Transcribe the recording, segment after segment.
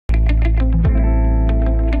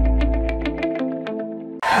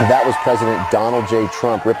That was President Donald J.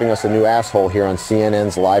 Trump ripping us a new asshole here on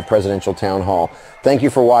CNN's live presidential town hall. Thank you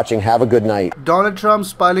for watching. Have a good night. Donald Trump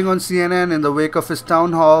spying on CNN in the wake of his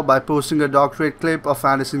town hall by posting a doctorate clip of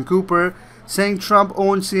Anderson Cooper saying Trump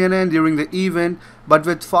owned CNN during the event, but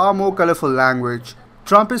with far more colorful language.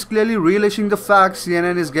 Trump is clearly relishing the fact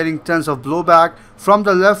CNN is getting tons of blowback from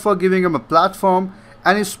the left for giving him a platform,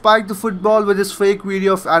 and he spiked the football with his fake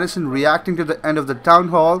video of Anderson reacting to the end of the town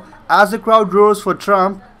hall. As the crowd roars for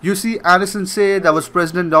Trump, you see Anderson say that was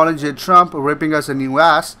President Donald J. Trump ripping us a new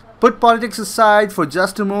ass. Put politics aside for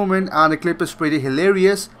just a moment and the clip is pretty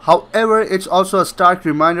hilarious. However, it's also a stark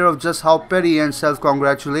reminder of just how petty and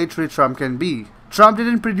self-congratulatory Trump can be. Trump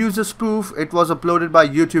didn't produce the spoof, it was uploaded by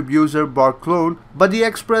YouTube user BarkClone, but the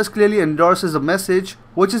Express clearly endorses the message,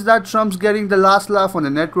 which is that Trump's getting the last laugh on the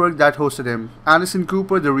network that hosted him. Anderson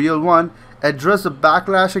Cooper, the real one, addressed the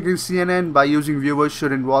backlash against CNN by using viewers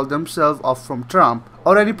should involve themselves off from Trump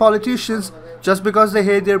or any politicians just because they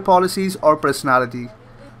hate their policies or personality.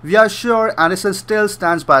 We are sure Anderson still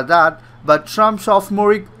stands by that, but Trump's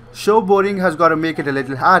sophomoric showboating has got to make it a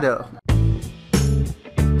little harder.